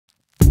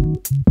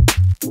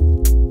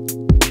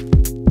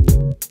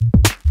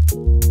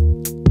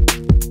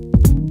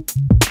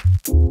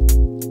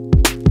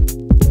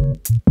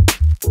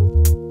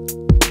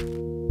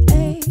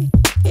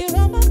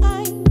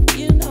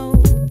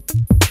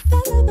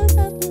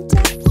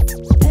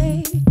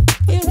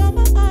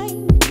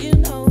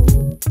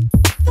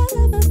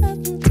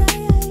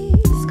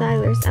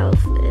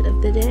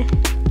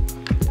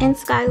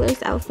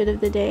Skylar's outfit of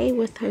the day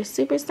with her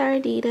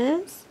Superstar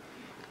Adidas,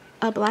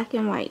 a black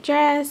and white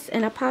dress,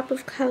 and a pop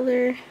of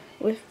color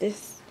with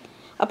this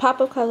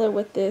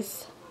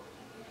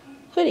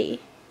hoodie.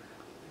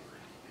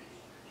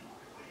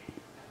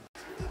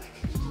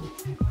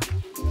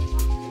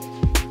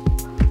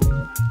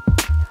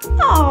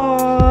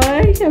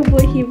 Aww, it's a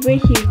bushy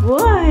boy.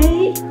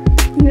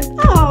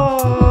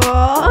 Aww.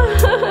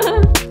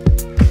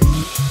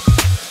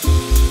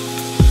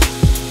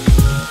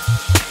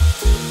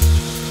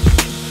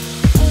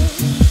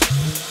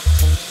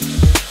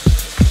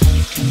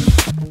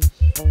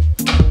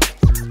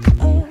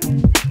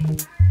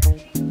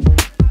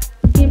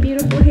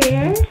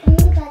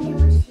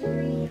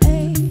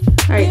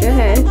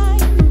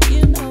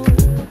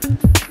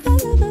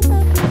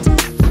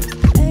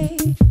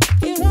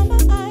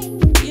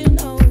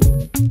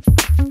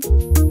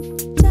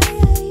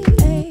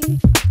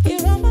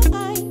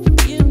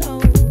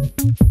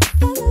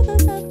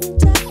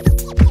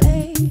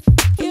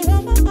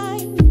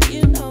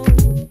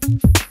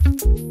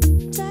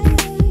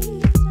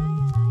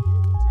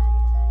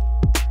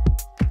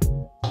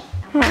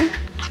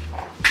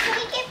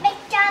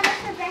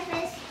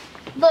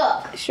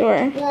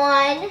 Sure.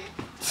 1,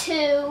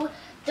 2,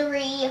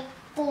 3,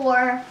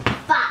 4,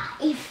 5.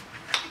 And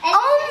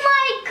oh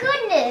my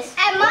goodness!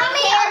 And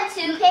mommy are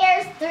 2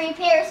 pairs, 3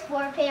 pairs,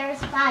 4 pairs,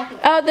 5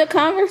 pairs. Oh, the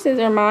Converses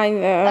are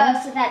mine though. Oh,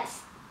 so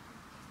that's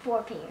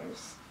 4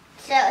 pairs.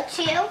 So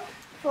 2,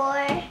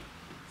 4,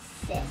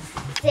 6.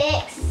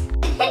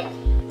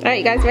 All right,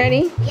 you guys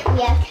ready?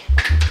 Yep.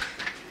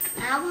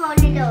 I'll hold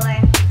the door.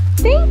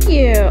 Thank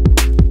you.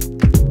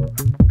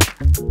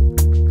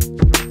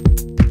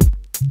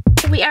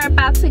 We are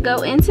about to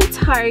go into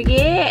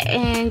Target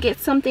and get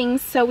some things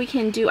so we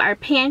can do our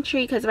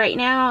pantry, because right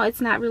now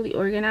it's not really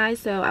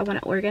organized, so I want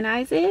to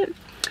organize it.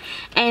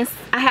 And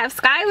I have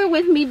Skylar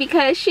with me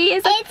because she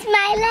is it's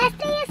my last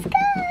day of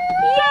school.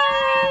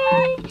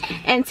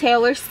 Yay! And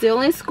Taylor's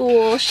still in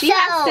school. She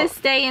has to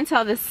stay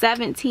until the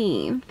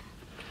 17th.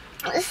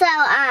 So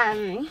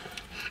I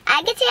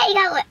get to hang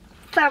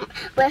out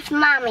with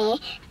mommy.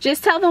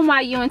 Just tell them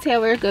why you and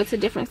Taylor go to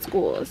different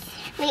schools.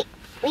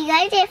 We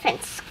go to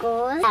different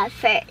schools.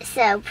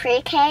 So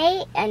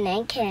pre-K, and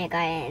then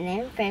kindergarten, and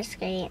then first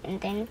grade, and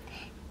then...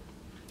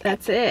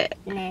 That's it.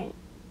 And then...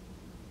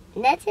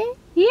 That's it?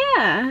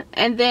 Yeah.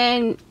 And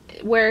then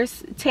where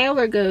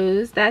Taylor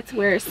goes, that's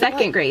where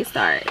second grade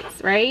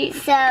starts, right?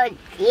 So,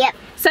 yep.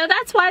 So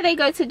that's why they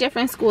go to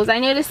different schools. I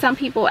noticed some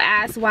people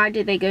ask why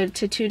did they go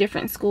to 2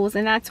 different schools,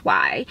 and that's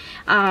why.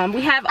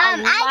 We have a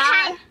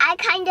lot. I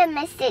kind of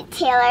missed it,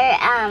 Taylor,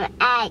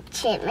 at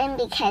Chipman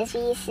because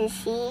we used to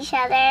see each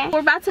other. We're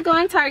about to go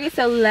in Target,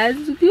 so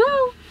let's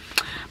go.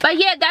 But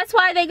yeah, that's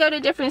why they go to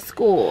different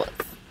schools.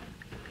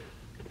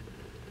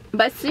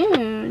 But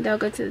soon they'll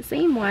go to the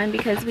same one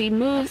because we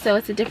moved, so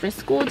it's a different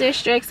school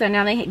district. So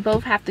now they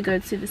both have to go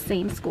to the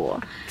same school.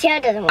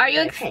 Taylor doesn't want to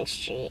go to Punch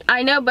Street.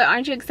 I know, but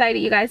aren't you excited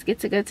you guys get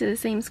to go to the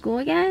same school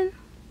again?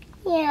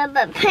 Yeah,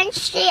 but Punch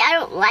Street, I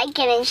don't like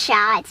getting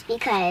shots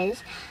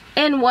because...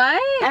 And what?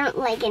 I don't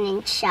like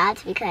getting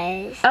shots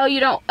because... Oh,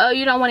 you don't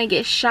want to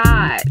get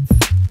shots.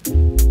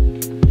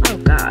 Oh,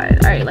 God.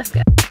 All right, let's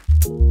go.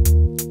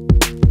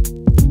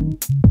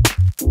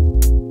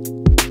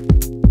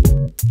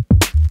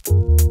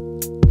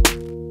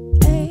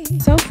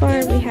 So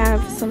far, we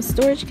have some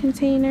storage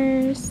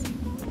containers.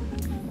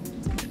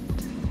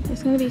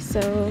 It's going to be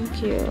so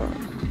cute.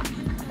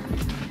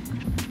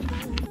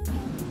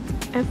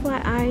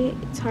 FYI,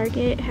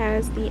 Target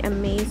has the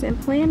amazing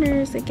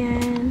planners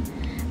again.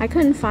 I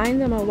couldn't find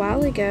them a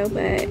while ago,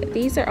 but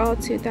these are all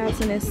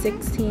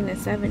 2016 and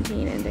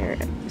 17, and they're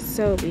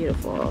so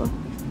beautiful.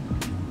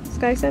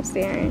 Sky, stop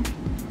staring.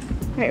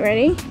 All right,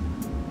 ready?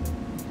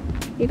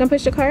 You gonna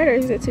push the cart, or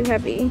is it too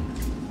heavy?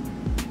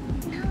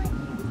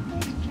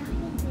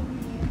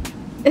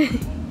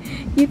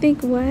 You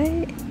think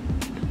what?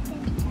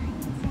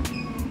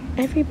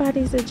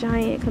 Everybody's a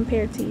giant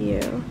compared to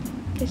you.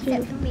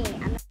 Except for me.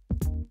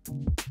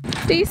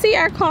 Do you see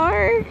our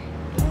car?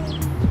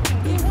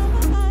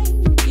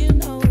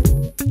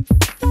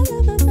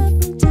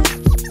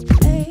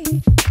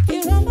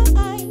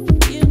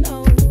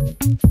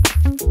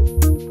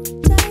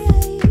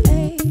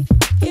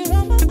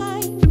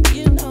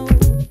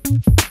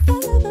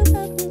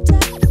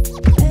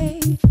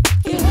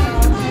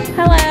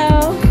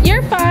 Hello.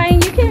 You're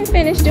fine. You can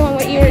finish doing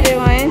what you were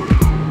doing.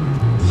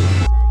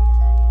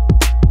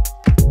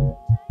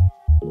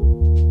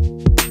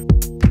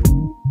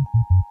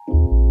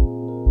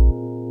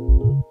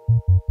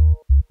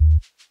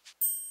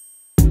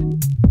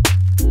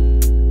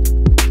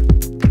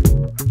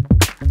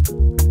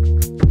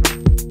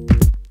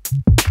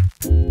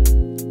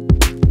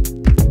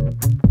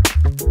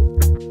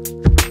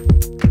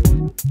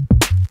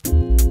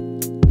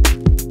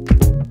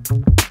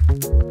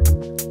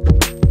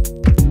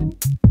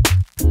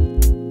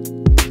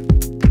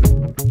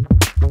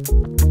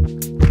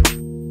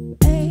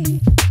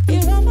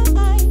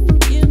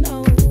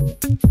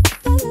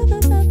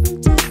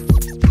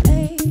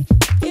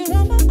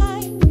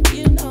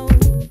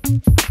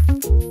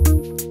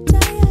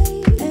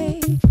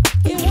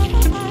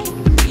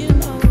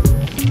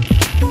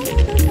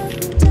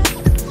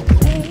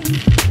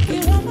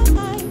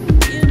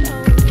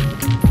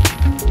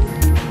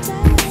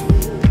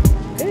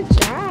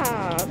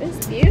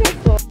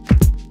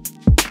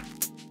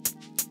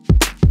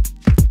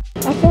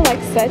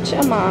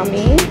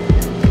 mommy.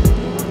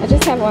 I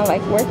just have on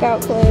like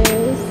workout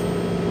clothes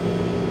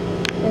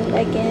and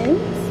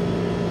leggings.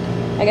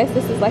 I guess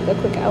this is like a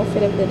quick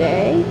outfit of the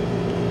day.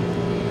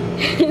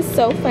 It's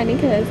so funny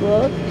because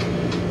look,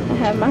 I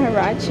have my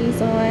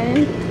Hirachis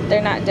on.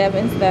 They're not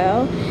Devon's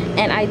though,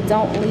 and I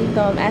don't leave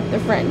them at the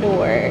front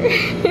door.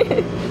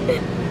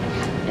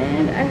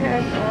 And I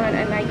have on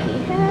a Nike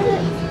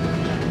hat,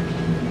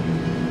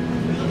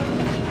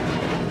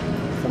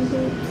 some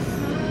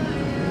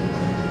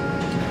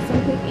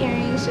hoop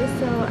earrings, just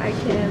so I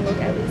can look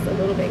at least a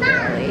little bit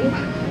girly.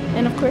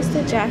 And of course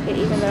the jacket,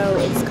 even though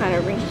it's kind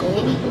of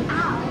wrinkled.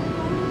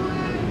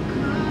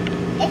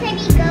 If I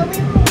be going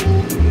with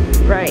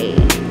me. Right.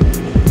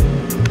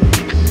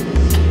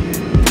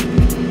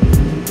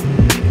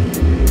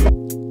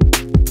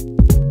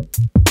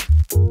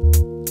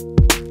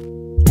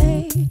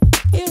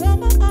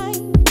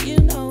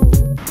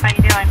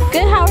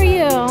 Good, how are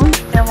you?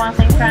 Doing well,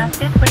 thanks for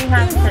asking. What do you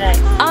have today?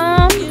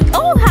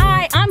 Oh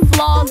hi, I'm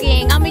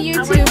vlogging. I'm a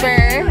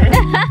YouTuber.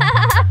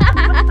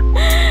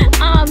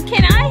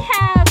 Can I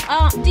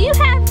have, do you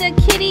have the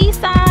kitty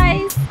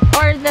size?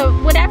 Or the,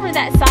 whatever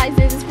that size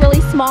is, it's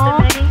really small?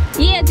 The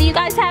mini? Yeah, do you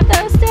guys have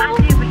those still? I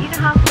do, but you know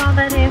how small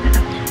that is?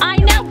 I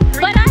know,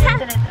 but I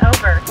have, and it's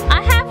over.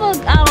 I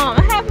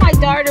have my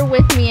daughter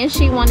with me and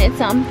she wanted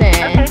something.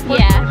 Okay,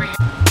 yeah.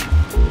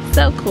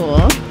 So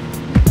cool.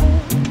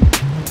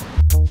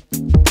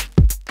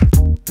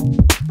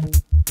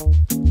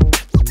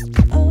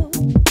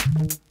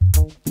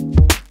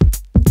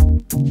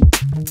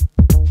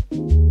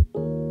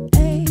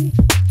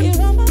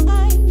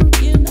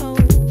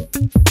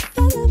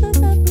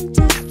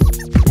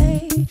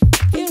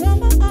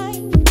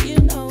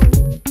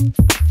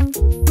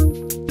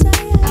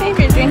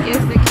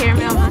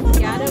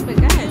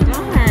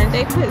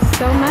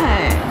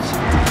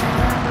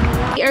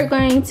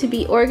 Going to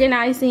be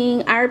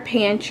organizing our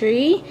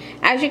pantry.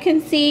 As you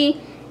can see,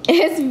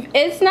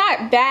 it's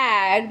not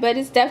bad, but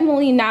it's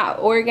definitely not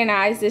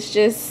organized. It's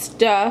just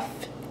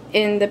stuff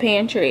in the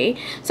pantry.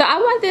 So I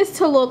want this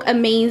to look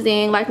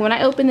amazing. Like when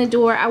I open the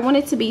door, I want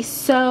it to be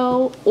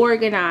so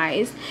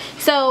organized.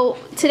 So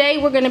today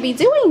we're going to be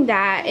doing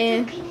that,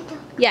 and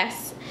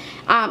yes,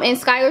 and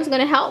Skylar's going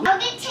to help me. I'm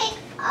going to take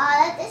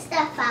all of this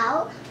stuff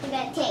out. We're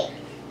going to take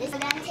this. We're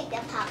going to take the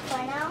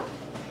popcorn out.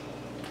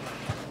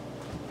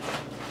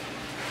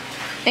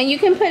 And you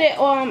can put it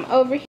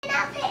over here. Can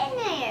I put it in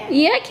there?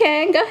 Yeah, I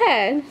can. Go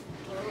ahead.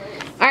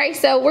 Alright,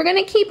 so we're going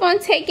to keep on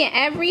taking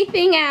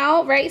everything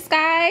out. Right,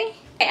 Sky?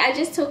 I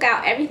just took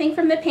out everything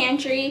from the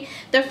pantry.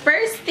 The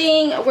first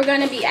thing we're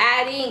going to be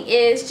adding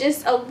is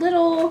just a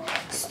little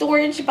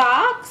storage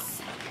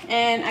box.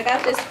 And I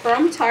got this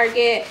from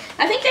Target.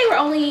 I think they were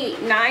only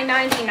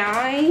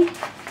 $9.99.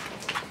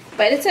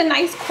 But it's a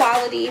nice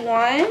quality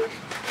one.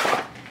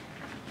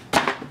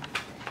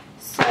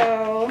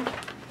 So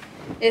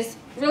it's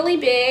really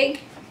big,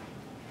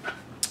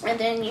 and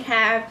then you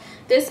have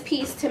this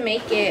piece to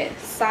make it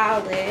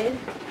solid.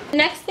 The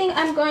next thing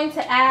I'm going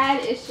to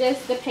add is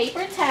just the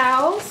paper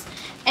towels,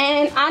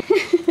 and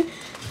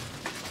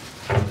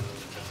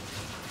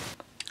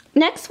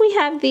next we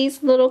have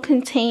these little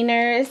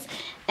containers.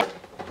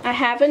 I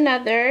have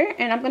another,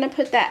 and I'm going to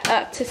put that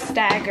up to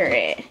stagger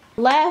it.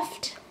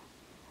 Left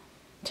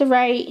to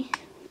right,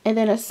 and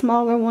then a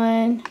smaller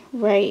one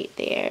right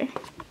there.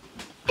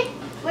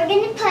 We're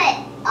going to put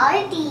all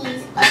of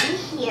these over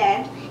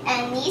here,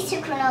 and these to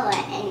granola,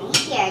 and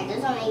here.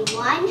 There's only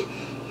one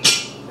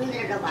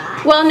little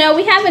box. Well, no,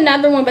 we have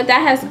another one, but that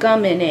has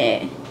gum in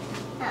it.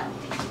 Oh.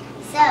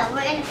 So,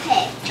 we're going to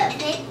put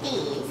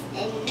these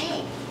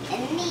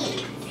and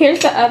these. Here's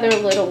the other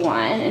little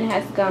one, and it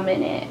has gum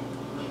in it.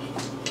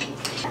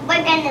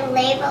 We're going to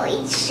label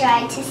each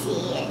jar to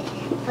see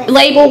it.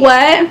 Label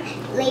what?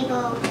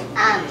 Label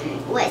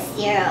what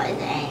cereal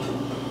is in.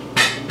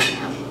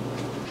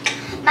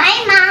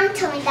 My mom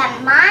told me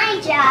that my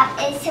job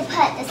is to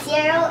put the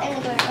cereal in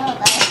the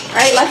granola.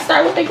 Alright, let's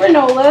start with the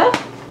granola.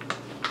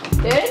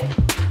 Good.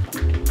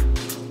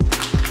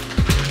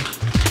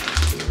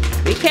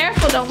 Be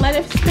careful, don't let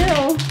it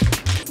spill.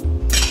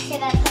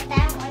 Should I put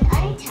that one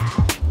on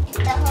top?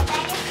 The whole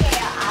bag of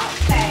cereal out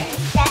first.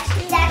 That's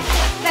the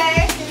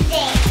first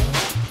thing.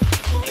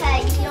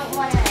 Because you don't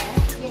want to,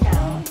 you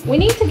know. We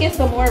need to get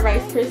some more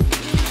Rice Krispies.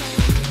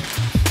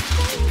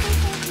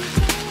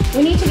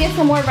 We need to get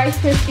some more Rice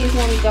Krispies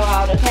when we go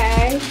out,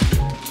 okay?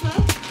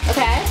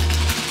 Okay?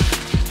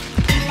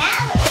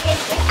 Now we're going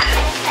to put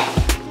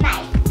my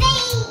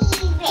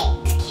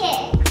favorite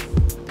kids.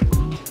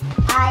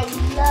 I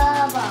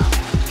love them.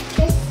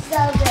 They're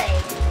so good.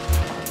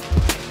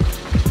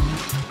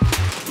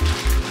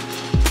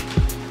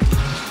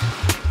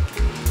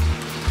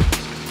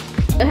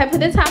 Okay, put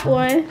the top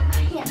one.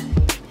 Yeah.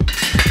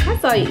 I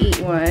saw you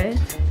eat one.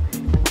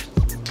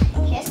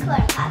 Here's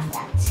corn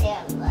pasta too.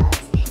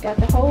 Got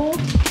the hole.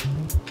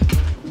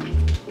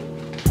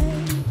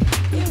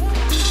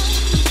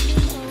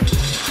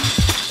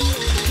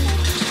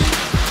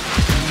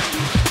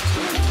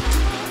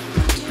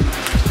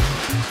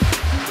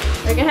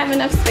 We're gonna have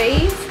enough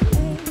space.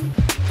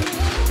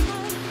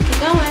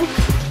 Keep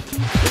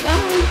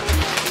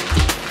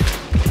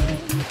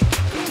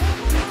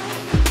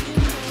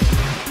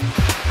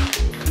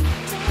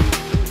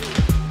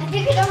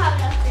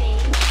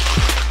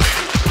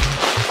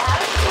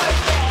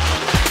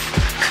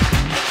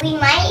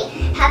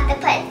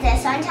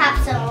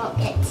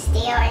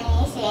steal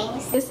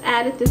anything. Just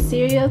added the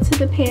cereal to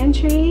the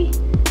pantry.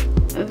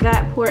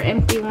 That poor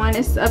empty one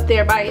is up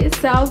there by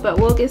itself, but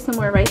we'll get some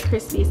more Rice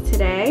Krispies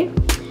today.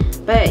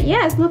 But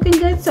yeah, it's looking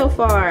good so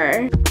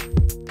far.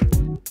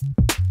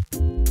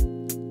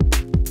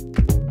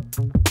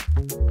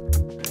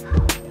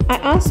 I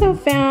also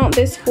found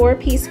this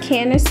 4-piece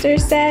canister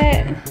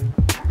set.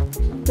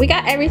 We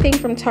got everything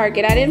from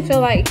Target. I didn't feel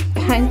like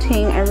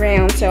hunting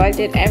around, so I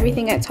did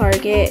everything at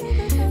Target.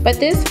 But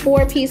this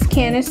 4-piece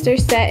canister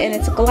set, and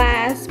it's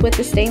glass with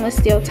the stainless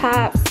steel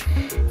tops.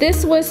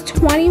 This was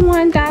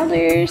 $21,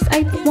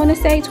 I want to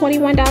say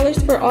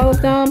 $21 for all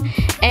of them.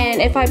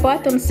 And if I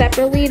bought them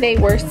separately, they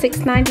were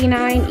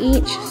 $6.99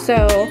 each.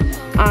 So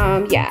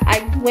yeah,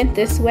 I went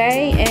this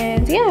way,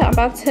 and yeah, I'm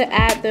about to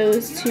add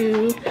those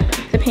to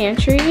the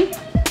pantry.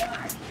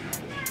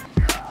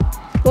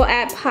 We'll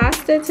add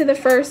pasta to the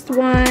first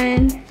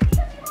one.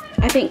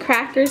 I think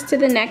crackers to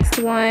the next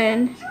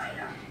one.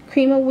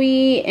 Cream of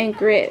wheat and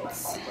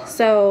grits.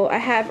 So I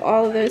have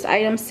all of those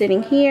items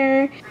sitting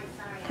here.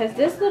 Because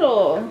this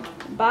little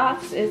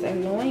box is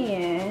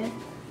annoying.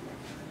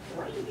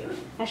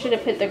 I should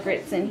have put the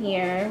grits in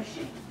here.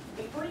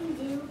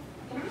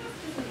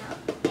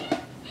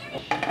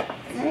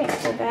 Alright,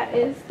 so that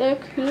is the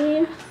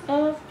cream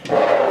of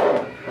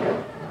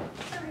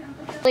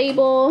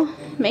label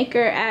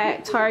maker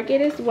at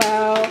Target as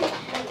well.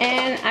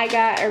 And I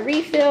got a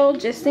refill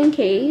just in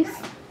case.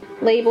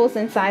 Labels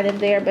inside of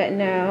there, but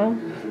no.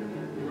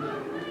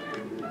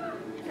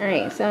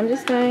 Alright, so I'm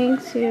just going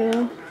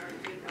to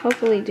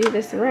hopefully do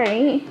this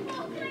right.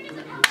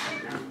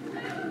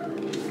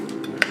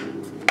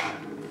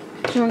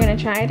 And we're gonna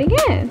try it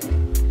again.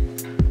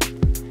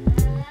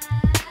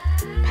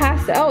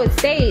 Pasta, oh, it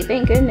stayed,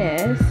 thank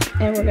goodness.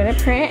 And we're gonna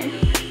print.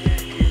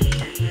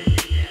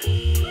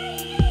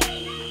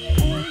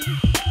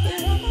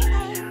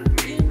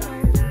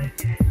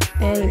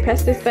 And you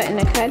press this button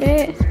to cut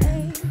it.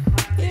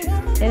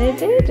 And it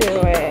did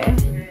do it.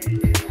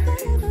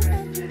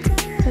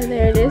 So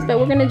there it is, but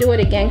we're gonna do it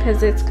again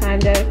because it's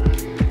kind of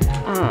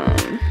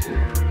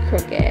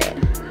crooked.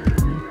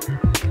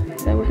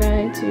 So we're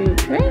going to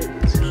print.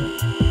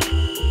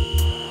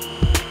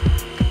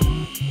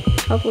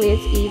 Hopefully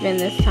it's even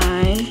this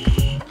time.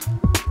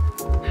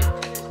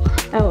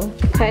 Oh,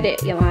 cut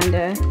it,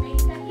 Yolanda.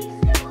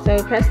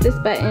 So press this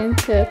button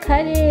to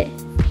cut it.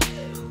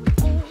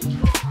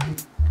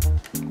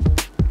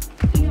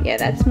 Yeah,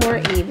 that's more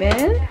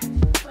even.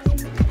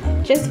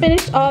 Just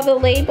finished all the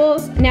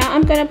labels. Now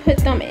I'm gonna put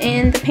them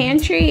in the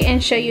pantry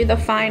and show you the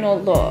final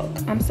look.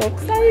 I'm so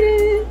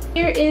excited.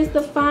 Here is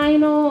the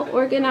final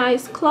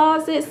organized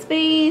closet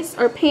space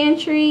or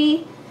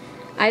pantry.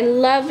 I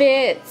love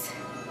it.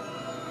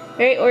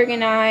 Very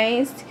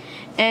organized.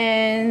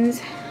 And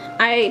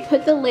I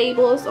put the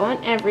labels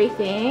on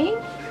everything.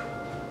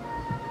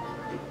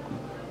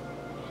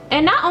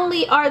 And not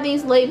only are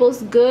these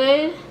labels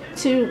good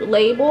to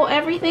label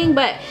everything,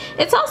 but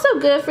it's also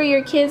good for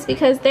your kids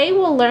because they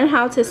will learn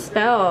how to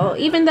spell,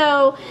 even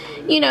though,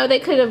 you know, they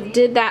could have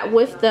did that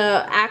with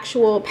the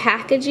actual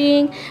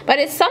packaging. But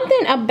it's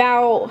something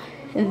about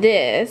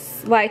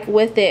this, like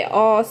with it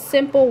all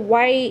simple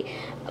white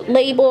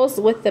labels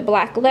with the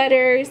black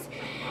letters,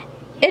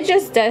 it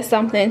just does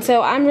something.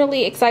 So I'm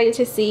really excited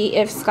to see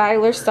if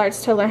Skylar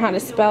starts to learn how to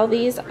spell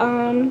these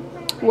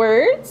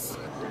words.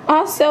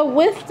 Also,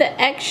 with the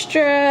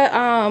extra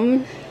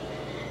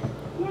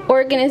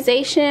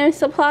organization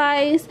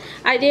supplies,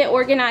 I did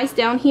organize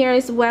down here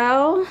as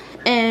well,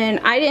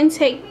 and I didn't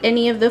take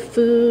any of the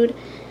food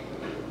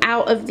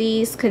out of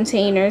these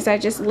containers. I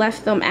just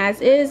left them as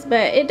is,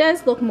 but it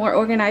does look more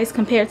organized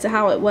compared to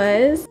how it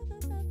was.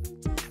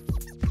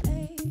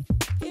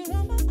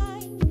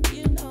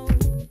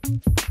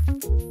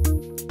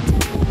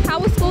 How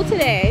was school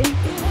today?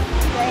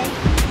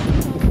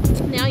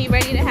 Good. Now you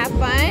ready to have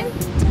fun?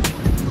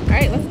 All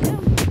right, let's go.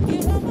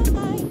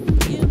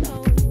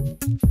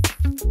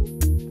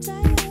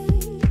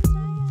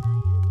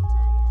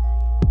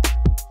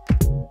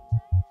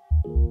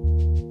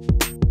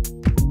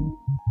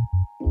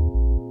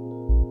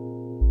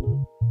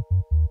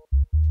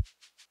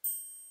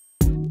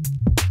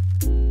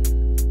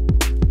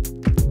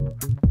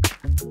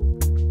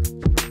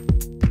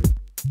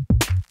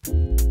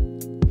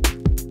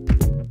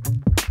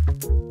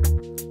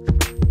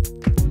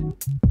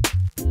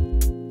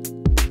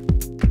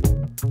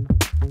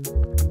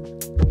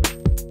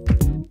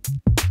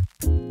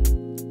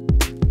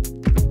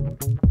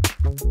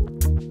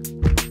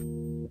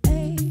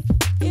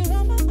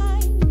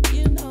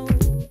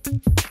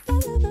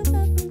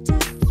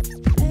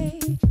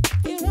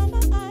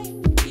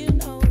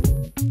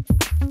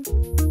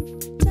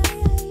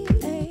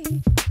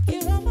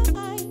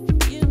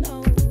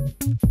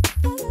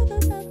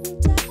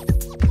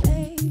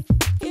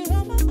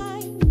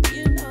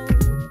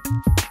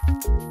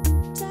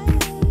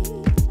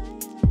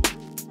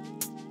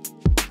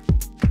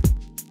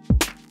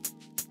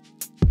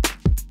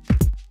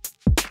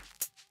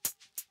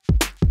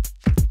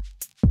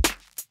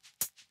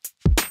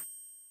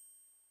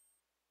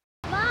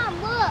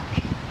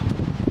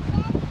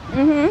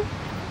 Hey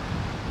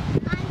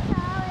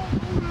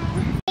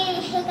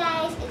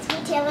guys, it's me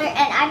Taylor,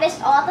 and I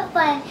missed all the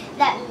fun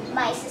that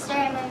my sister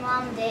and my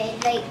mom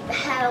did, like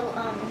how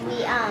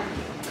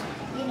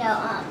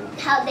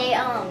how they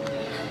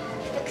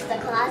fixed the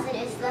closet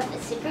and stuff.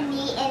 It's super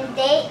neat, and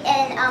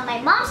my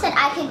mom said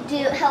I could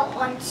help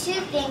on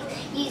 2 things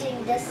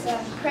using this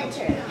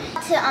printer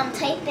to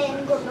type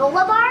in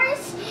granola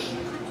bars.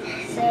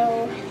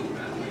 So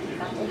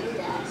I'm about to do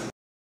that.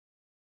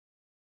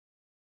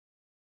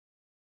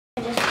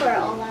 Just pour it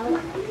all out.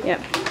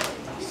 Yep.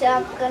 So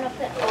I'm gonna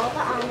put all the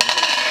almonds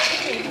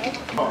in the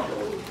table.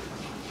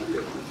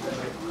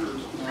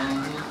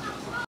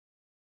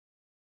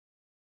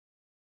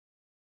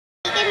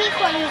 Give me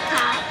corn on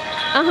top.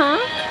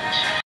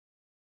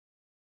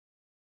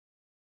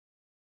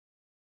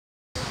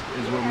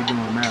 Is what we're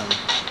doing now.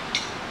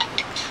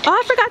 Oh,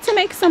 I forgot to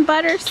make some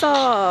butter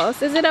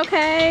sauce. Is it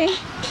okay?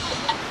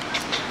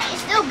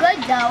 It's still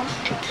good though.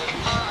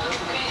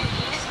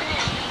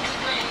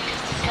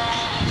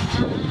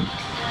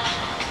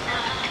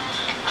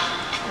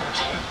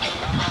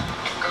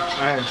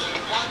 Alright.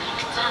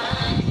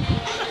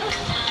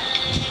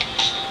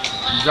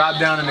 Drop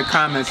down in the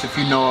comments if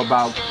you know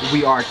about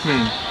We Are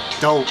King.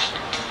 Dope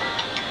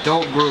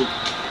group.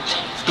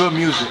 It's good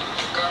music.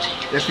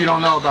 If you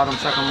don't know about them,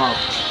 check them out.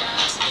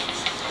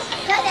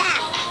 Cut that.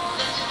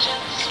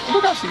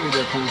 What else you need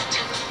there, Queen?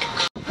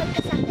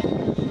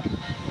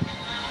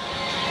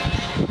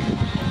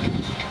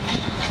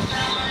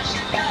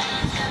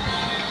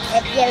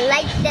 If you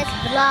like this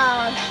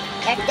vlog,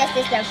 if this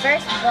is the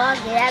first vlog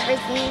you've ever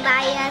seen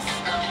by us,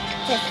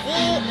 to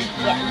see,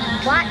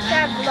 watch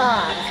our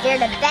vlogs. They're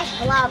the best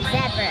vlogs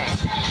ever.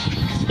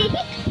 Can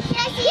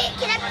I see it?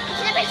 Can I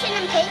pretend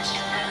I'm Paige?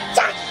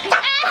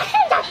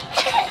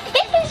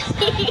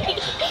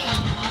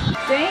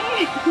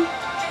 Dang.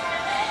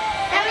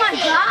 Oh my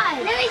god.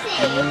 Let me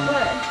see.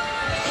 What?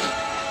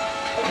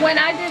 When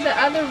I did the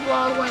other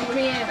vlog when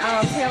me and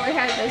Taylor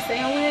had the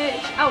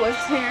sandwich, I was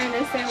tearing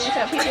the sandwich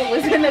up. People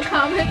was in the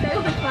comments, they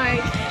was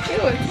like, you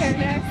was tearing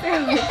that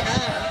sandwich up.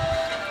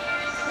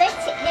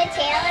 The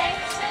Taylor?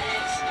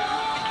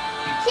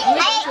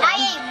 I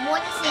ate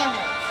 1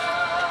 sandwich.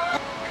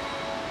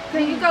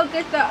 Can you go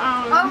get the Oh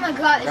my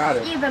god, Got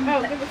it's it. even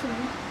Oh, give it to me.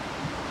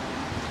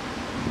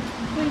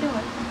 What are you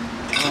doing?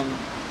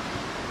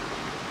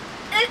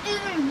 It's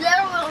even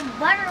better with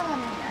butter on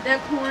it. That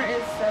corn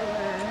is so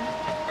good.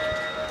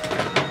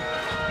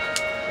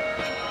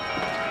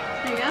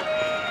 There you go.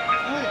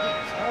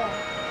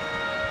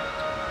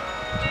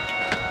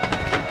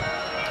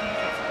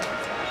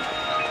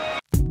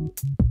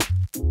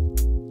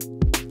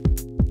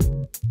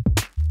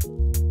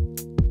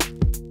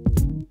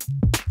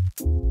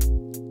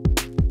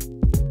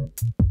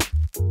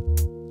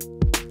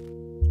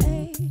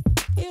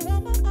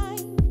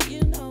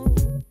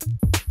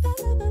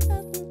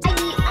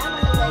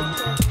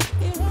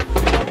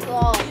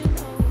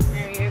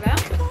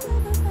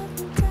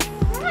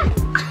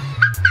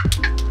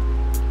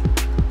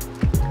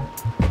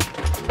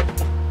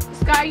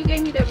 You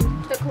gave me the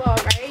claw,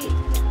 right?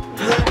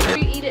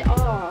 You eat it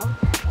all.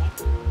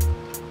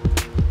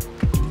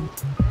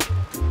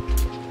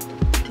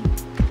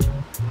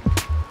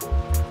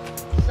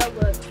 So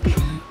good.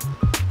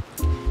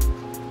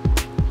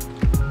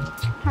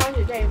 How was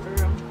your day,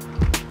 girl?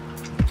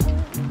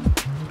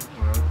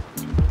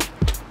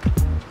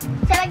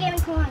 Tell gave me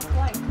corn.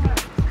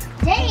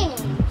 Dang,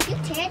 you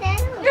tear that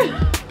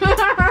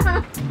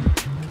up.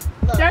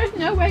 There's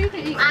no way you can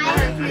eat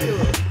corn.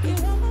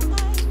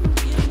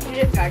 You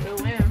just gotta go in.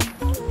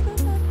 I'm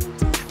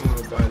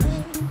gonna buy this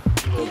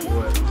little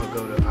boy. I'll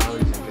go to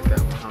Ollie's and get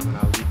that Muhammad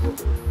Ali book.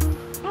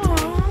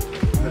 Aww.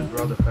 His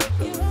brother passed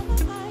away.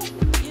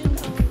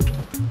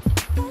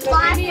 So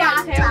maybe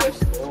at Taylor's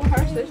school,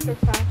 her sister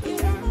passed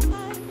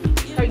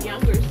away. Her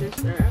younger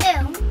sister.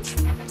 Ew.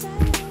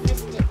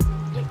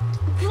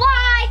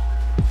 Fly!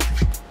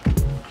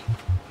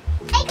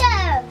 Hey, go!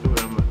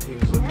 He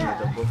was looking at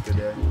the book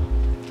today.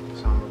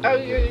 So Oh,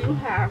 you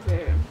have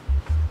it.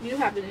 You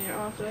have it in your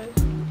office.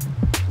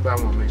 but I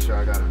want to make sure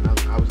I got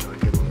another. I was going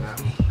to give him that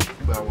one.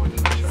 But I wanted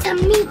to make sure I Some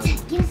got meat. another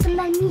one. Give me some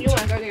meat. You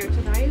want to go there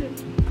tonight?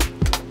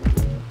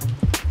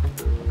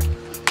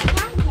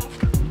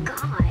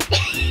 God.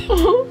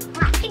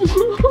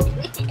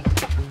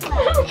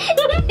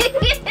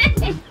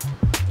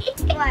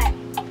 What?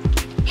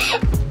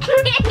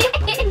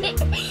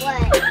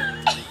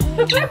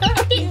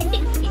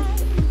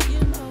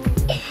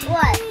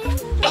 What?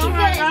 Oh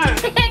my god.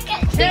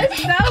 It's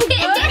so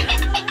good.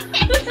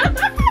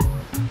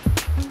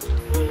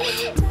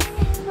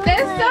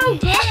 That's so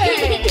good.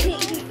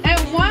 And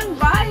one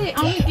bite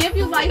only give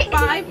you like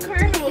 5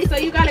 kernels, so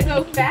you gotta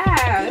go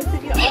fast to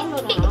get all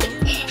of them.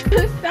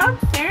 Stop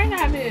staring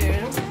at me.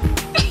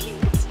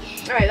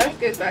 Alright, let's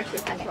get back to the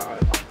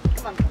sauce.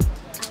 Come on.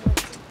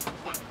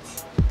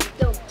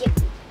 Don't get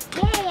me.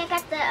 Yay, I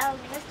got the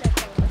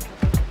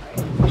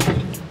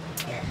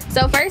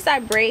So first I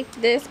break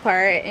this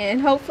part and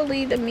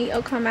hopefully the meat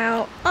will come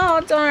out. Oh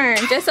darn,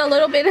 just a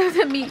little bit of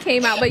the meat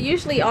came out, but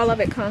usually all of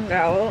it comes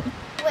out.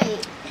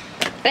 Wait.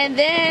 And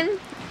then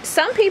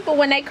some people,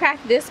 when they crack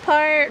this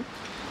part,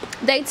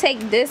 they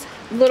take this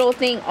little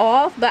thing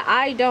off, but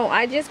I don't.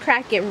 I just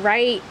crack it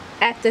right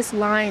at this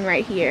line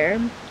right here.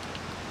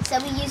 So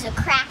we use a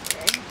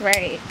cracker.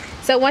 Right.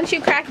 So once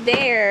you crack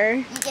there,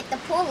 you get the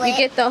pullet. You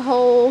get the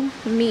whole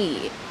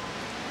meat.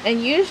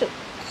 And usually,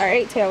 all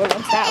right, Taylor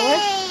wants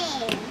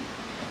that one.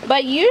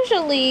 But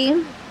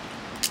usually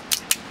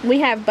we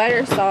have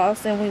butter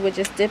sauce and we would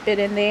just dip it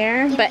in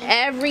there. But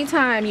every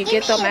time you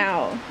get them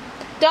out.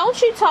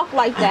 Don't you talk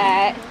like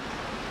that.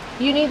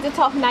 You need to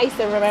talk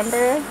nicer,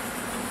 remember?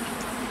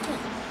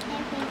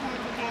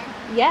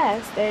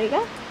 Yes, there you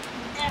go.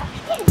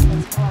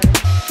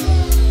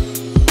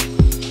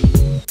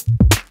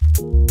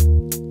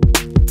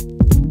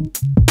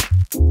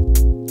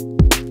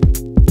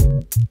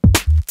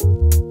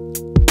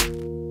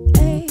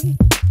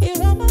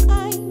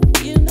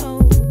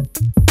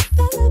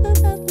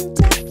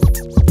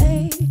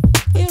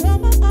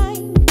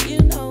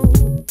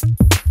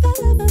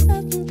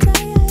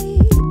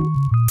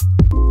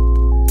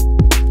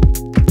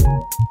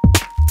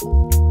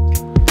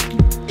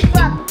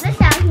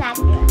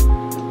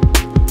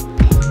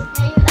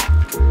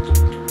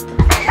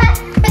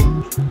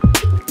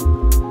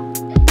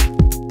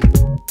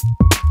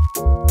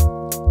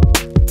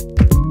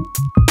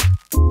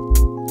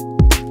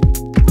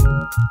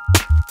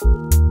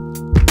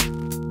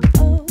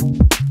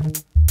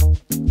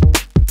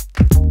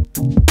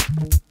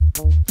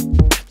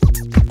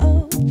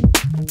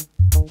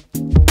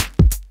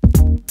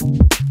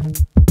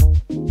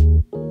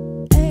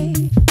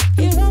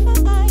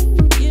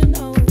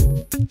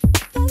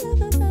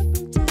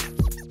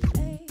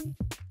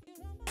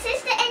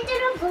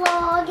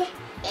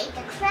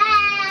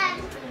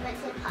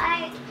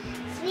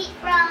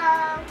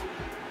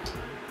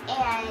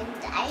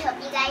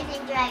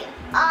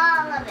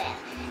 All of it,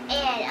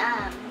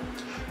 and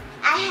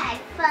I had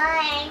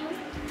fun,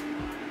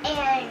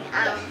 and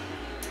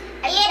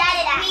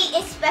we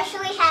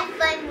especially have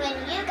fun when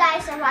you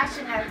guys are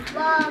watching our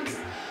vlogs.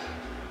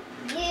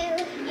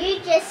 You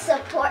just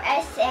support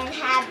us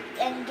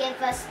and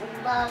give us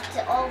love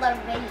to all our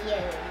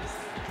videos.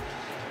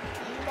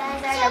 You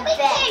guys are the best.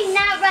 So we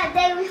cannot ride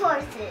daily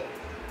horses.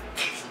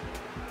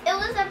 It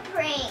was a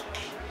prank.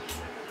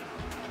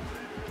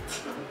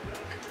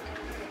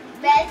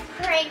 Best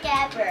prank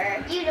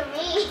ever. You to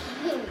me.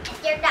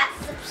 If you're not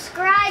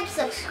subscribed,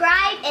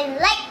 subscribe and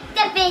like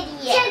the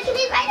video. Can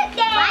we write